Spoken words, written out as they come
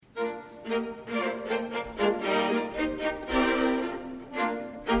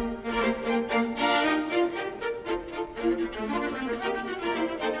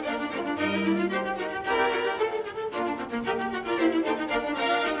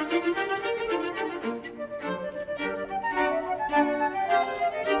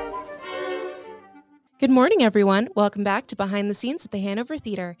Good morning, everyone. Welcome back to Behind the Scenes at the Hanover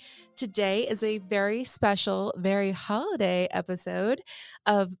Theater. Today is a very special, very holiday episode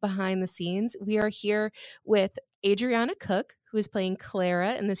of Behind the Scenes. We are here with Adrianna Cook, who is playing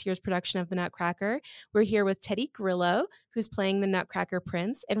Clara in this year's production of The Nutcracker. We're here with Teddy Grillo, who's playing the Nutcracker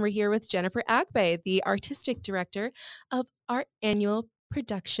Prince. And we're here with Jennifer Agbay, the artistic director of our annual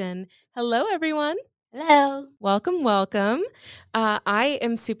production. Hello, everyone. Hello. Welcome, welcome. I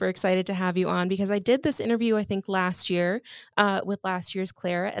am super excited to have you on because I did this interview, I think, last year with last year's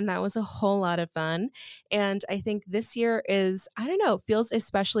Clara, and that was a whole lot of fun. And I think this year is, I don't know, feels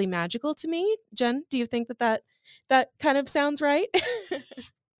especially magical to me. Jen, do you think that kind of sounds right?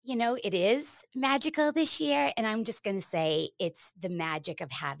 You know, it is magical this year, and I'm just going to say it's the magic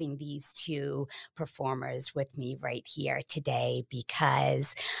of having these two performers with me right here today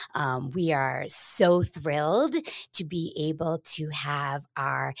because we are so thrilled to be able to have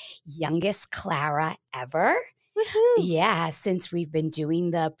our youngest Clara ever. Woohoo. Yeah, since we've been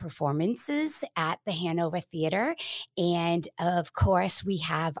doing the performances at the Hanover Theater. And of course, we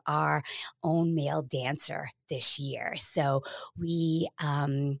have our own male dancer this year. So we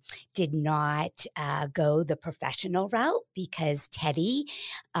did not go the professional route because Teddy,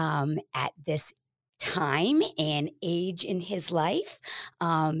 at this time and age in his life,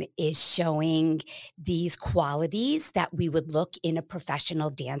 is showing these qualities that we would look in a professional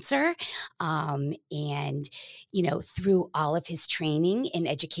dancer. And, you know, through all of his training and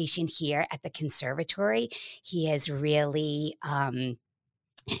education here at the conservatory, he has really,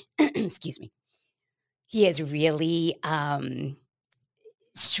 excuse me, he has really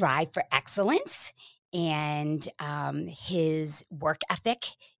strived for excellence, and his work ethic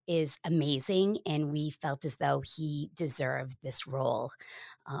is amazing, and we felt as though he deserved this role,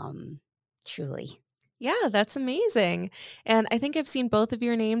 truly. Yeah, that's amazing. And I think I've seen both of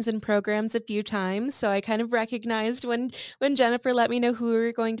your names in programs a few times, so I kind of recognized when Jennifer let me know who we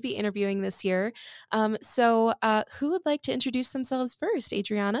were going to be interviewing this year. So who would like to introduce themselves first?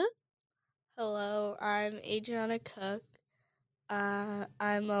 Adrianna? Hello, I'm Adrianna Cook.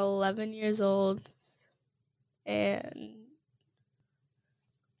 I'm 11 years old, and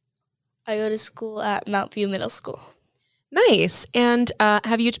I go to school at Mount View Middle School. Nice. And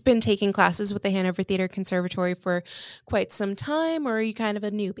have you been taking classes with the Hanover Theater Conservatory for quite some time, or are you kind of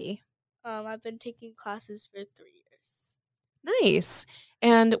a newbie? I've been taking classes for 3 years. Nice.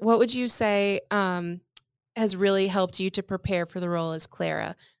 And what would you say has really helped you to prepare for the role as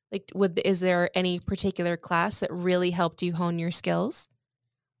Clara? Like, is there any particular class that really helped you hone your skills?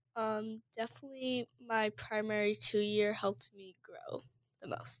 Definitely my primary 2-year helped me grow the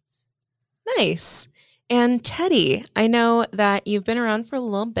most. Nice. And Teddy, I know that you've been around for a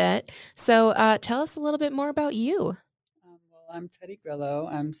little bit, so tell us a little bit more about you. Well, I'm Teddy Grillo.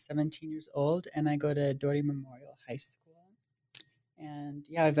 I'm 17 years old, and I go to Doherty Memorial High School. And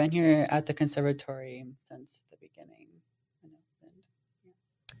yeah, I've been here at the conservatory since the beginning.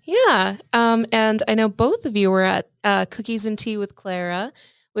 Yeah, and I know both of you were at Cookies and Tea with Clara,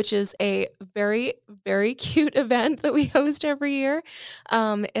 which is a very, very cute event that we host every year.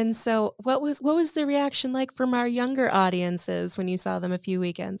 And so what was the reaction like from our younger audiences when you saw them a few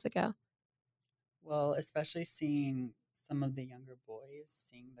weekends ago? Well, especially seeing some of the younger boys,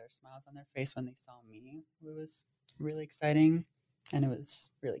 seeing their smiles on their face when they saw me, it was really exciting, and it was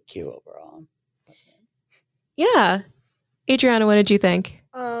just really cute overall. Yeah. Adrianna, what did you think?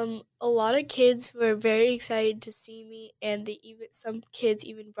 A lot of kids were very excited to see me, and some kids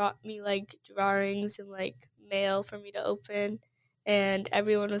even brought me like drawings and like mail for me to open, and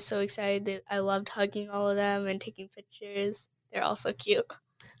everyone was so excited that I loved hugging all of them and taking pictures. They're all so cute.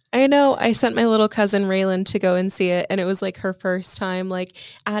 I know. I sent my little cousin Raylan to go and see it, and it was like her first time like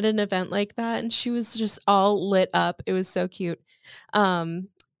at an event like that, and she was just all lit up. It was so cute.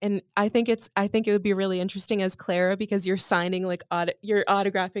 And I think it would be really interesting as Clara because you're signing like you're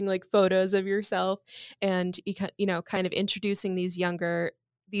autographing like photos of yourself, and you know kind of introducing these younger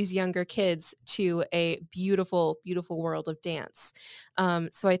kids to a beautiful, beautiful world of dance.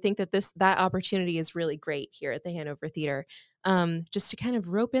 So I think that opportunity is really great here at the Hanover Theater, just to kind of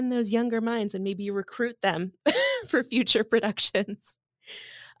rope in those younger minds and maybe recruit them for future productions.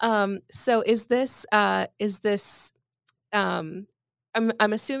 So is this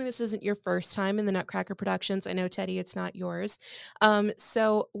I'm assuming this isn't your first time in the Nutcracker productions. I know, Teddy, it's not yours.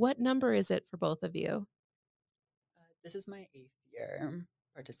 So what number is it for both of you? This is my 8th year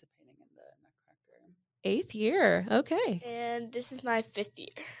participating in the Nutcracker. 8th year. Okay. And this is my 5th year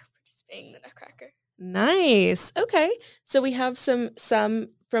participating in the Nutcracker. Nice. Okay. So we have some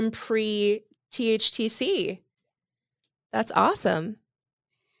from pre-THTC. That's awesome.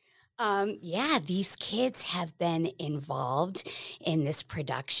 Yeah, these kids have been involved in this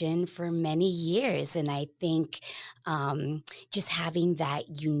production for many years. And I think just having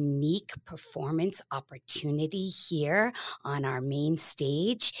that unique performance opportunity here on our main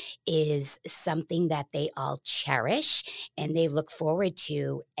stage is something that they all cherish and they look forward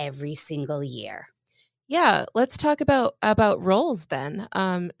to every single year. Yeah, let's talk about roles then.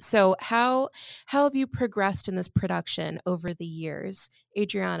 So how have you progressed in this production over the years?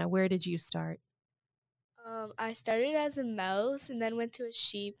 Adrianna, where did you start? I started as a mouse and then went to a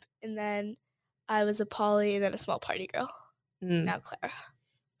sheep and then I was a Polly and then a small party girl. Mm. Now Clara.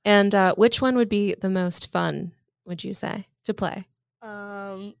 And which one would be the most fun, would you say, to play?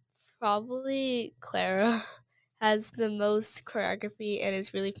 Probably Clara has the most choreography and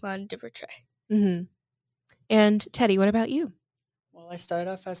is really fun to portray. Mm-hmm. And Teddy, what about you? Well, I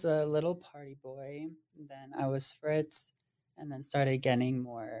started off as a little party boy, then I was Fritz, and then started getting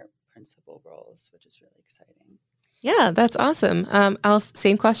more principal roles, which is really exciting. Yeah, that's awesome.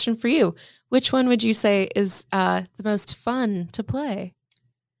 Same question for you. Which one would you say is the most fun to play?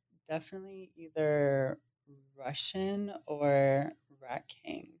 Definitely either Russian or Rat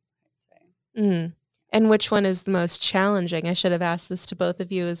King, I'd say. Mm. And which one is the most challenging? I should have asked this to both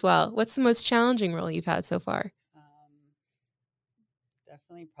of you as well. What's the most challenging role you've had so far?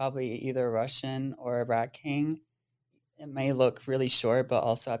 Definitely probably either Russian or Rat King. It may look really short, but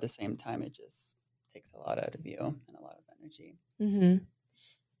also at the same time, it just takes a lot out of you and a lot of energy. Mm-hmm.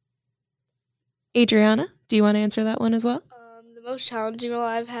 Adrianna, do you want to answer that one as well? The most challenging role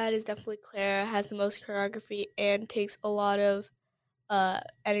I've had is definitely Clara. Has the most choreography and takes a lot of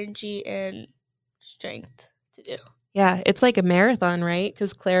energy and strength to do. Yeah, it's like a marathon, right?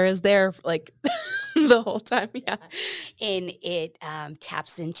 Because Clara's there like the whole time. Yeah. And it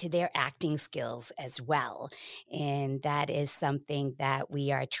taps into their acting skills as well. And that is something that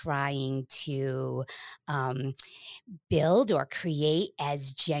we are trying to build or create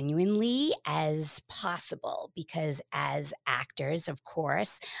as genuinely as possible, because as actors, of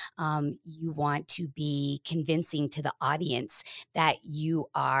course, you want to be convincing to the audience that you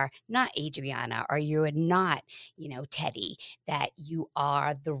are not Adrianna or you are not, Teddy, that you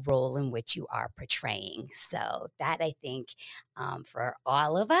are the role in which you are portraying. So that, I think, for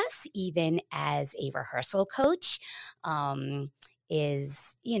all of us, even as a rehearsal coach,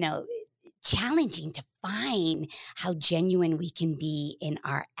 is, challenging to find how genuine we can be in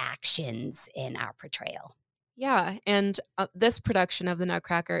our actions in our portrayal. Yeah, and this production of The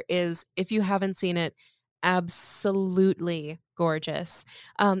Nutcracker is, if you haven't seen it, absolutely gorgeous.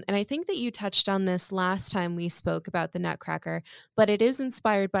 And I think that you touched on this last time we spoke about The Nutcracker, but it is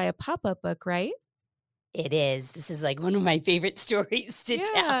inspired by a pop-up book, right? It is. This is like one of my favorite stories to Yeah.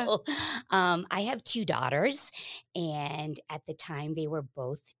 tell. I have two daughters, and at the time they were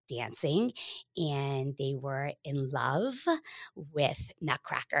both dancing and they were in love with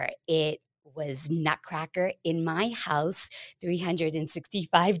Nutcracker. It was Nutcracker in my house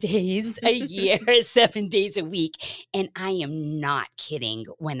 365 days a year, 7 days a week. And I am not kidding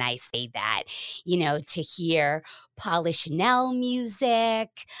when I say that. To hear Paula Chanel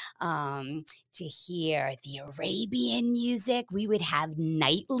music, to hear the Arabian music. We would have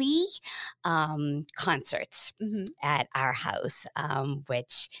nightly concerts at our house,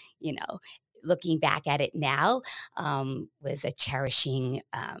 which, looking back at it now, was a cherishing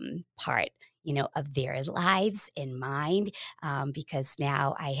part of their lives and mine, because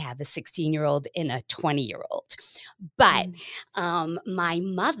now I have a 16-year-old and a 20-year-old. But my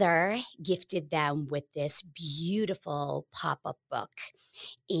mother gifted them with this beautiful pop-up book,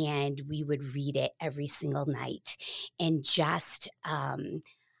 and we would read it every single night. And just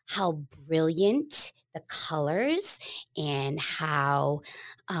how brilliant the colors and how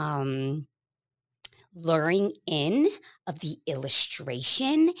luring in of the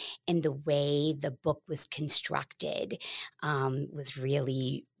illustration and the way the book was constructed was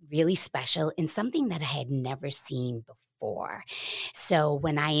really, really special and something that I had never seen before. So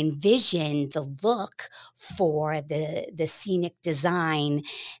when I envisioned the look for the scenic design,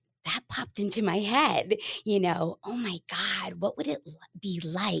 that popped into my head, oh my God, what would it be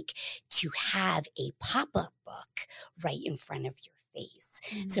like to have a pop-up book right in front of your face?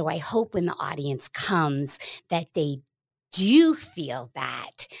 So I hope when the audience comes that they do feel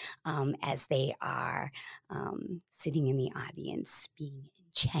that as they are sitting in the audience being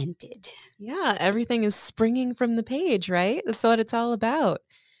enchanted. Yeah, everything is springing from the page, right? That's what it's all about.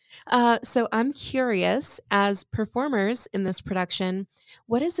 So I'm curious, as performers in this production,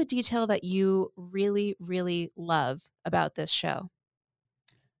 what is a detail that you really, really love about this show?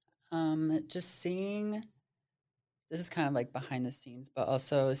 Just seeing this is kind of like behind the scenes, but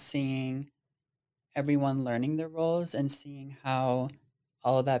also seeing everyone learning their roles and seeing how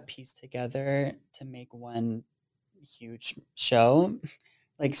all of that pieced together to make one huge show.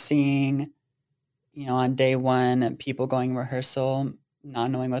 Like seeing, on day one, people going rehearsal,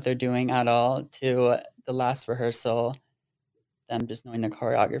 not knowing what they're doing at all, to the last rehearsal, them just knowing the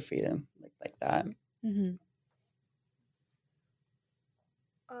choreography like that. Mm-hmm.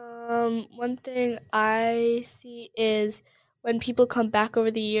 One thing I see is when people come back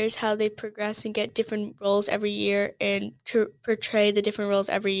over the years, how they progress and get different roles every year and portray the different roles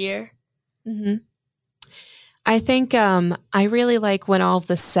every year. Mm-hmm. I think I really like when all of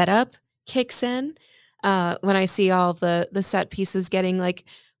the setup kicks in, when I see all the set pieces getting like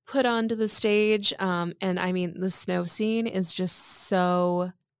put onto the stage. And I mean, the snow scene is just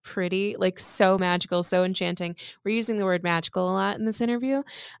so pretty, like so magical, so enchanting. We're using the word magical a lot in this interview,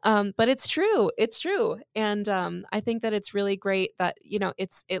 but it's true. It's true. And I think that it's really great that,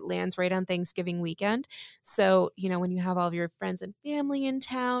 it lands right on Thanksgiving weekend. So, when you have all of your friends and family in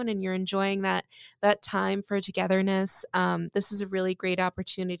town and you're enjoying that time for togetherness, this is a really great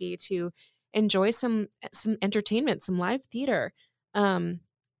opportunity to enjoy some entertainment, some live theater. And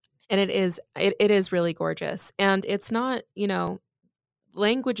it is really gorgeous. And it's not,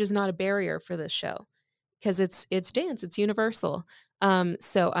 language is not a barrier for this show because it's dance, it's universal.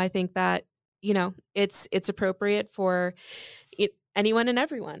 So I think that, it's appropriate for anyone and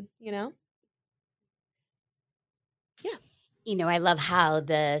everyone, Yeah. I love how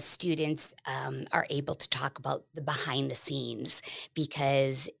the students are able to talk about the behind the scenes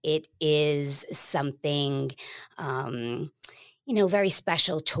because it is something, very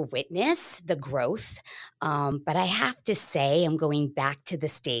special to witness the growth. But I have to say, I'm going back to the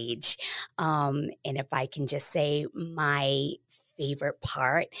stage. And if I can just say my favorite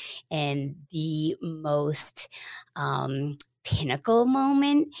part and the most pinnacle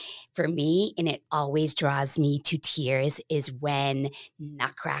moment for me, and it always draws me to tears, is when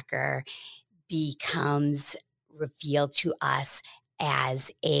Nutcracker becomes revealed to us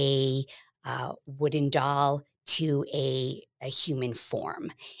as a wooden doll to a human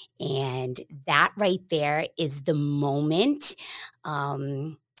form. And that right there is the moment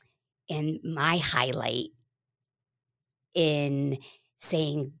and my highlight in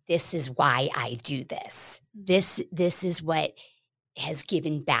saying, this is why I do this. This is what has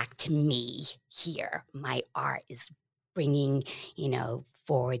given back to me here. My art is bringing,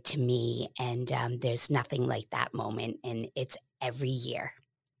 forward to me. And there's nothing like that moment. And it's every year.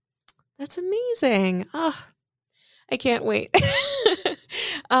 That's amazing. Oh, I can't wait.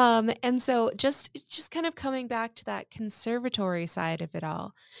 And so just kind of coming back to that conservatory side of it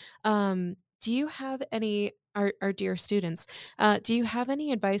all, do you have any, our dear students, do you have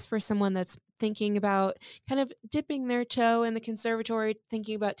any advice for someone that's thinking about kind of dipping their toe in the conservatory,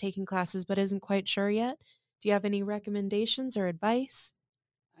 thinking about taking classes, but isn't quite sure yet? Do you have any recommendations or advice?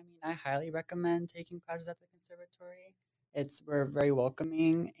 I mean, I highly recommend taking classes at the conservatory. We're very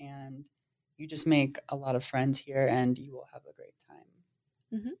welcoming, and you just make a lot of friends here, and you will have a great time.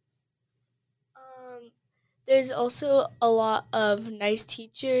 Mm-hmm. There's also a lot of nice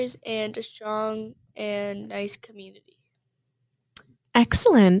teachers and a strong and nice community.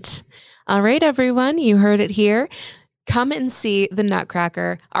 Excellent. All right, everyone, you heard it here. Come and see The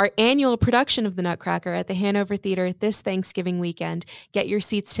Nutcracker, our annual production of The Nutcracker at the Hanover Theater this Thanksgiving weekend. Get your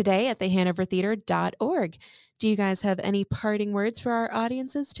seats today at thehanovertheater.org. Do you guys have any parting words for our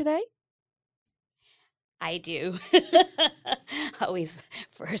audiences today? I do. Always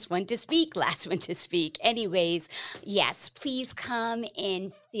first one to speak, last one to speak. Anyways, yes, please come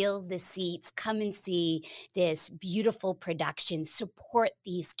and fill the seats. Come and see this beautiful production. Support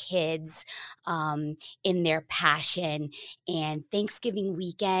these kids in their passion. And Thanksgiving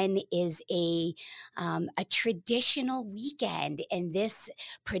weekend is a traditional weekend. And this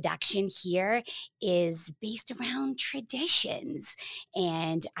production here is based around traditions.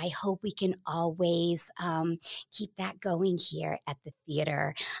 And I hope we can always keep that going here at the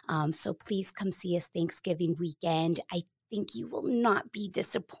theater. So please come see us Thanksgiving weekend. I think you will not be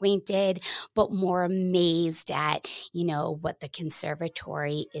disappointed, but more amazed at, what the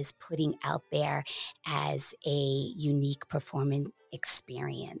conservatory is putting out there as a unique performance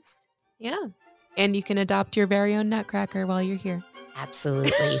experience. Yeah. And you can adopt your very own Nutcracker while you're here.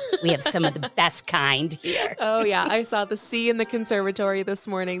 Absolutely. We have some of the best kind here. Oh, yeah. I saw the C in the conservatory this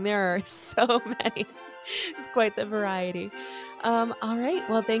morning. There are so many. It's quite the variety. All right.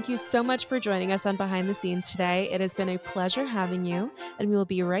 Well, thank you so much for joining us on Behind the Scenes today. It has been a pleasure having you, and we will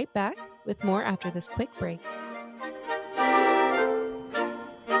be right back with more after this quick break.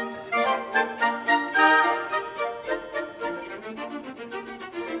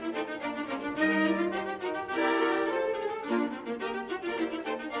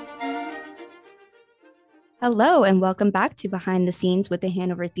 Hello, and welcome back to Behind the Scenes with the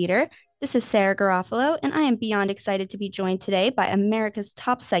Hanover Theater. This is Sarah Garofalo, and I am beyond excited to be joined today by America's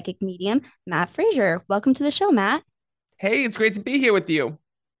top psychic medium, Matt Fraser. Welcome to the show, Matt. Hey, it's great to be here with you.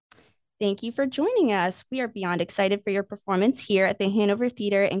 Thank you for joining us. We are beyond excited for your performance here at the Hanover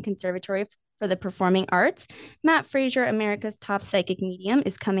Theater and Conservatory for the Performing Arts. Matt Fraser, America's top psychic medium,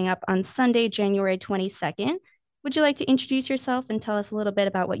 is coming up on Sunday, January 22nd. Would you like to introduce yourself and tell us a little bit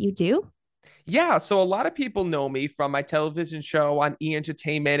about what you do? Yeah, so a lot of people know me from my television show on E!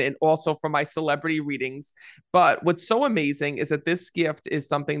 Entertainment and also from my celebrity readings. But what's so amazing is that this gift is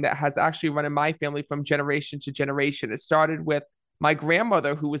something that has actually run in my family from generation to generation. It started with my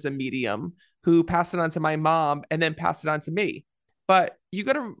grandmother, who was a medium, who passed it on to my mom and then passed it on to me. But you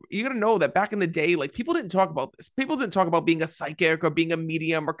gotta know that back in the day, like people didn't talk about this. People didn't talk about being a psychic or being a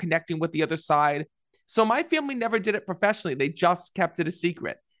medium or connecting with the other side. So my family never did it professionally. They just kept it a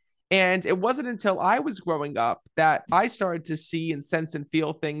secret. And it wasn't until I was growing up that I started to see and sense and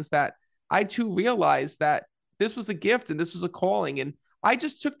feel things that I too realized that this was a gift and this was a calling. And I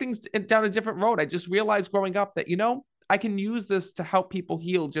just took things down a different road. I just realized growing up that, I can use this to help people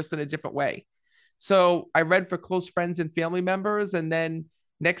heal just in a different way. So I read for close friends and family members. And then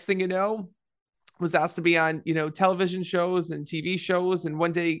next thing you know, was asked to be on, television shows and TV shows. And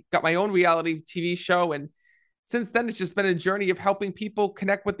one day got my own reality TV show. And since then, it's just been a journey of helping people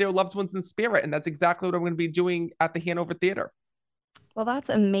connect with their loved ones in spirit. And that's exactly what I'm going to be doing at the Hanover Theater. Well, that's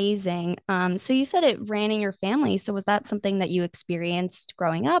amazing. So you said it ran in your family. So was that something that you experienced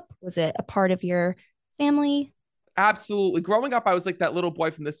growing up? Was it a part of your family? Absolutely. Growing up, I was like that little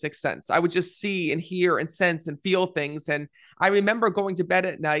boy from The Sixth Sense. I would just see and hear and sense and feel things. And I remember going to bed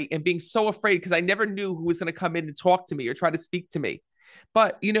at night and being so afraid because I never knew who was going to come in and talk to me or try to speak to me.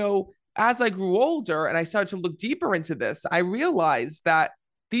 But, as I grew older and I started to look deeper into this, I realized that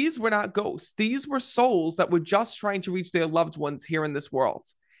these were not ghosts. These were souls that were just trying to reach their loved ones here in this world.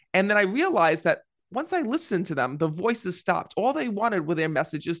 And then I realized that once I listened to them, the voices stopped. All they wanted were their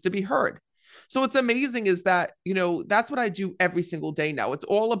messages to be heard. So what's amazing is that, that's what I do every single day now. It's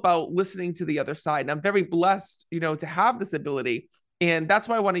all about listening to the other side. And I'm very blessed, to have this ability. And that's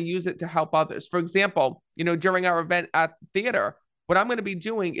why I want to use it to help others. For example, during our event at the theater, what I'm going to be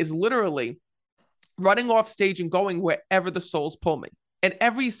doing is literally running off stage and going wherever the souls pull me. And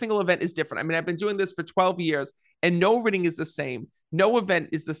every single event is different. I mean, I've been doing this for 12 years and no reading is the same. No event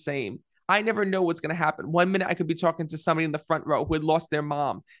is the same. I never know what's going to happen. One minute I could be talking to somebody in the front row who had lost their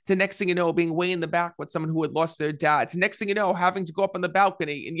mom. To next thing you know, being way in the back with someone who had lost their dad. To next thing you know, having to go up on the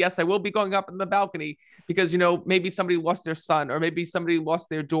balcony. And yes, I will be going up on the balcony because, maybe somebody lost their son or maybe somebody lost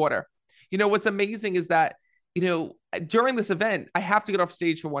their daughter. What's amazing is that, during this event, I have to get off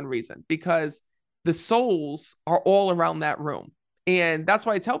stage for one reason, because the souls are all around that room. And that's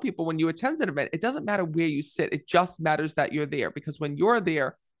why I tell people when you attend an event, it doesn't matter where you sit. It just matters that you're there, because when you're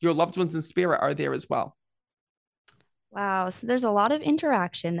there, your loved ones in spirit are there as well. Wow. So there's a lot of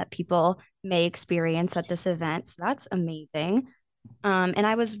interaction that people may experience at this event. So that's amazing. And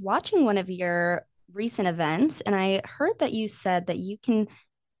I was watching one of your recent events, and I heard that you said that you can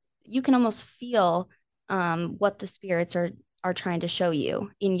almost feel what the spirits are trying to show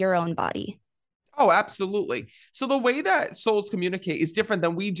you in your own body. Oh, absolutely. So the way that souls communicate is different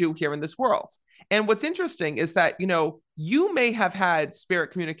than we do here in this world. And what's interesting is that, you may have had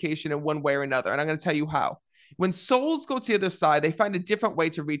spirit communication in one way or another. And I'm going to tell you how. When souls go to the other side, they find a different way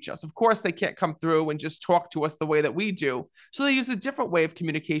to reach us. Of course, they can't come through and just talk to us the way that we do. So they use a different way of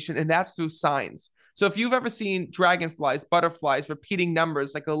communication, and that's through signs. So if you've ever seen dragonflies, butterflies, repeating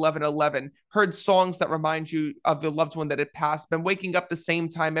numbers like 1111, heard songs that remind you of your loved one that had passed, been waking up the same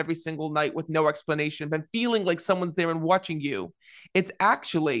time every single night with no explanation, been feeling like someone's there and watching you, it's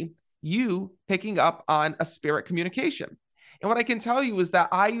actually you picking up on a spirit communication. And what I can tell you is that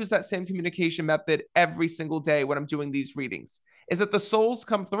I use that same communication method every single day when I'm doing these readings, is that the souls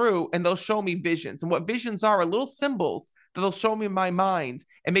come through and they'll show me visions. And what visions are little symbols that they'll show me in my mind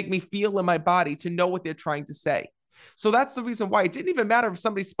and make me feel in my body to know what they're trying to say. So that's the reason why it didn't even matter if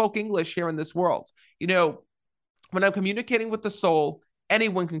somebody spoke English here in this world. When I'm communicating with the soul,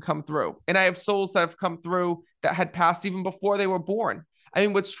 anyone can come through. And I have souls that have come through that had passed even before they were born. I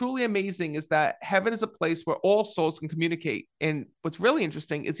mean, what's truly amazing is that heaven is a place where all souls can communicate. And what's really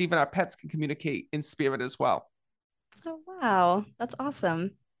interesting is even our pets can communicate in spirit as well. Oh, wow. That's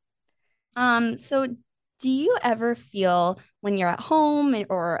awesome. So do you ever feel when you're at home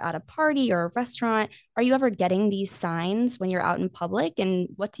or at a party or a restaurant, are you ever getting these signs when you're out in public? And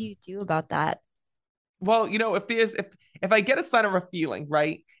what do you do about that? Well, if I get a sign of a feeling,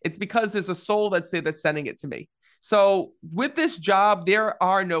 right, it's because there's a soul that's there that's sending it to me. So with this job, there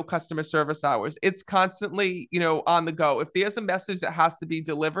are no customer service hours. It's constantly, on the go. If there's a message that has to be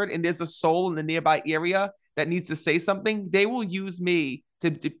delivered and there's a soul in the nearby area that needs to say something, they will use me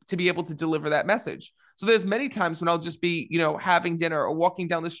to be able to deliver that message. So there's many times when I'll just be, having dinner or walking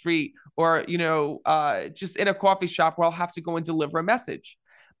down the street or, just in a coffee shop where I'll have to go and deliver a message.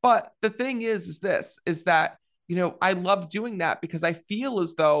 But the thing is that I love doing that because I feel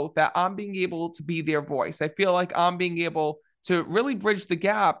as though that I'm being able to be their voice. I feel like I'm being able to really bridge the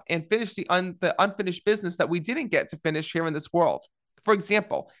gap and finish the unfinished business that we didn't get to finish here in this world. For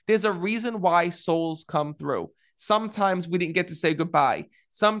example, there's a reason why souls come through. Sometimes we didn't get to say goodbye.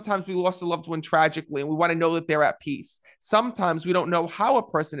 Sometimes we lost a loved one tragically and we want to know that they're at peace. Sometimes we don't know how a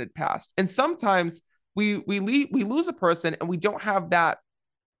person had passed. And sometimes we lose a person and we don't have that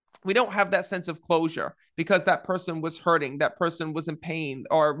sense of closure because that person was hurting, that person was in pain,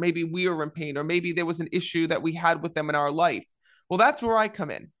 or maybe we were in pain, or maybe there was an issue that we had with them in our life. Well, that's where I come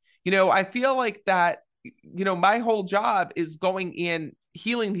in. I feel like that, my whole job is going in,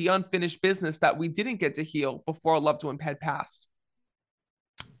 healing the unfinished business that we didn't get to heal before a loved one had passed.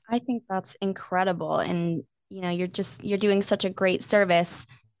 I think that's incredible. And, you're doing such a great service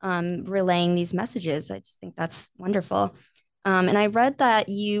relaying these messages. I just think that's wonderful. And I read that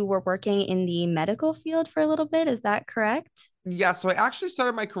you were working in the medical field for a little bit. Is that correct? Yeah. So I actually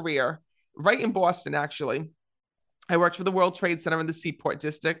started my career right in Boston, actually. I worked for the World Trade Center in the Seaport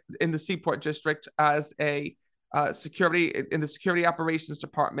District, as a security in the security operations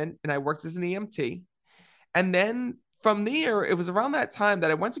department, and I worked as an EMT. And then from there, it was around that time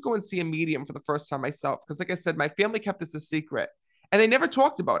that I went to go and see a medium for the first time myself, because like I said, my family kept this a secret, and they never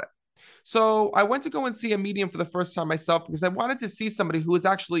talked about it. So I went to go and see a medium for the first time myself because I wanted to see somebody who was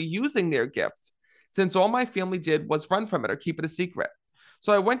actually using their gift, since all my family did was run from it or keep it a secret.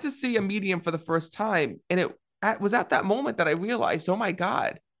 So I went to see a medium for the first time, and it was at that moment that I realized, oh my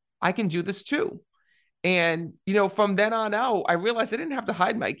God, I can do this too. And, from then on out, I realized I didn't have to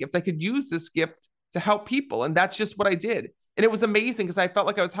hide my gift. I could use this gift to help people. And that's just what I did. And it was amazing because I felt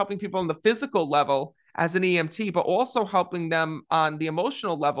like I was helping people on the physical level as an EMT, but also helping them on the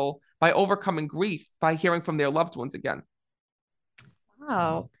emotional level by overcoming grief, by hearing from their loved ones again.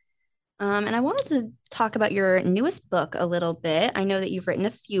 Wow. And I wanted to talk about your newest book a little bit. I know that you've written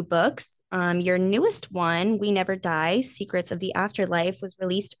a few books. Your newest one, We Never Die, Secrets of the Afterlife, was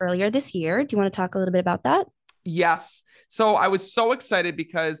released earlier this year. Do you want to talk a little bit about that? Yes. So I was so excited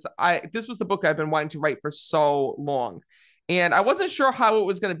because this was the book I've been wanting to write for so long. And I wasn't sure how it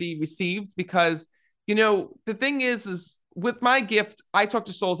was going to be received because, the thing is with my gift, I talk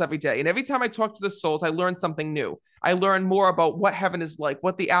to souls every day. And every time I talk to the souls, I learn something new. I learn more about what heaven is like,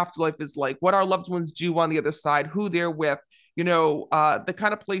 what the afterlife is like, what our loved ones do on the other side, who they're with, the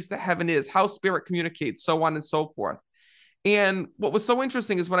kind of place that heaven is, how spirit communicates, so on and so forth. And what was so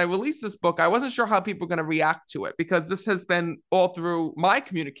interesting is when I released this book, I wasn't sure how people were going to react to it because this has been all through my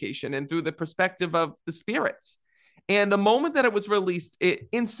communication and through the perspective of the spirits. And the moment that it was released, it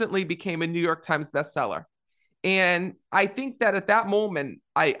instantly became a New York Times bestseller. And I think that at that moment,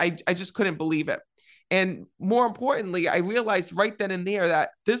 I just couldn't believe it. And more importantly, I realized right then and there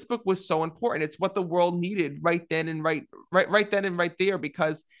that this book was so important. It's what the world needed right then and right then and right there,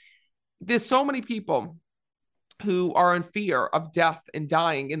 because there's so many people who are in fear of death and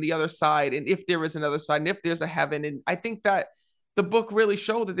dying in the other side, and if there is another side, and if there's a heaven. And I think that the book really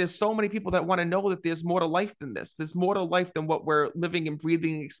showed that there's so many people that want to know that there's more to life than this. There's more to life than what we're living and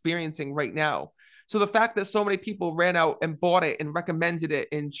breathing and experiencing right now. So the fact that so many people ran out and bought it and recommended it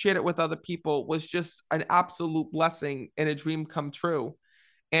and shared it with other people was just an absolute blessing and a dream come true.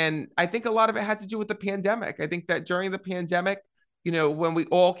 And I think a lot of it had to do with the pandemic. I think that during the pandemic, when we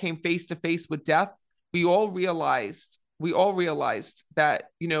all came face to face with death, we all realized that,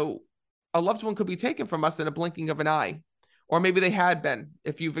 a loved one could be taken from us in a blinking of an eye, or maybe they had been,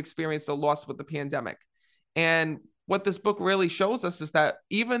 if you've experienced a loss with the pandemic. And what this book really shows us is that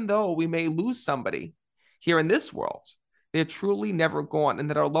even though we may lose somebody here in this world, they're truly never gone, and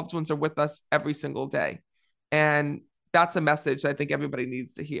that our loved ones are with us every single day. And that's a message I think everybody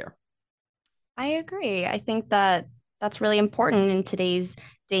needs to hear. I agree. I think that that's really important in today's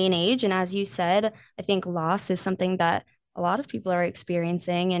day and age. And as you said, I think loss is something that a lot of people are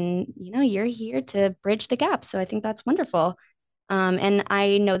experiencing, and you're here to bridge the gap. So I think that's wonderful. And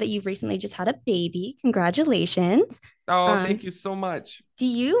I know that you've recently just had a baby. Congratulations. Oh, thank you so much. Do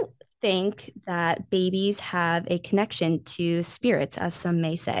you think that babies have a connection to spirits, as some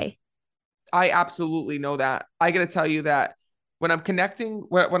may say? I absolutely know that. I got to tell you that when I'm connecting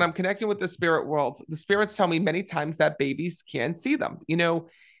with the spirit world, the spirits tell me many times that babies can see them.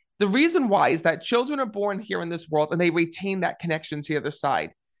 The reason why is that children are born here in this world and they retain that connection to the other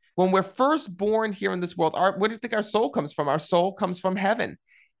side. When we're first born here in this world, where do you think our soul comes from? Our soul comes from heaven.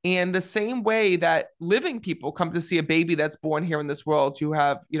 And the same way that living people come to see a baby that's born here in this world, you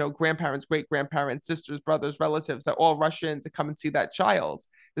have, grandparents, great-grandparents, sisters, brothers, relatives that all rush in to come and see that child.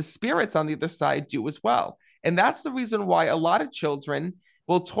 The spirits on the other side do as well. And that's the reason why a lot of children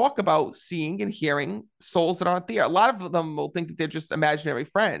will talk about seeing and hearing souls that aren't there. A lot of them will think that they're just imaginary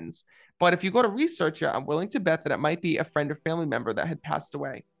friends. But if you go to research it, I'm willing to bet that it might be a friend or family member that had passed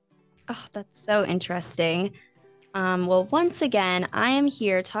away. Oh, that's so interesting. Well, once again, I am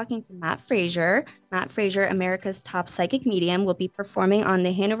here talking to Matt Fraser. Matt Fraser, America's top psychic medium, will be performing on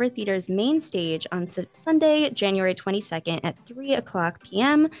the Hanover Theater's main stage on Sunday, January 22nd at 3:00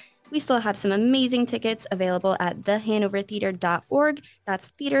 p.m. We still have some amazing tickets available at thehanovertheater.org. That's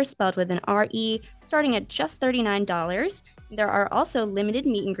theater spelled with an R-E, starting at just $39. There are also limited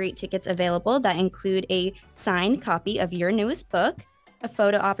meet and greet tickets available that include a signed copy of your newest book, a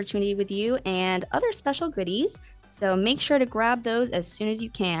photo opportunity with you, and other special goodies. So make sure to grab those as soon as you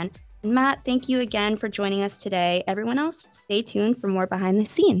can. Matt, thank you again for joining us today. Everyone else, stay tuned for more behind the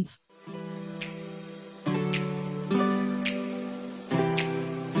scenes.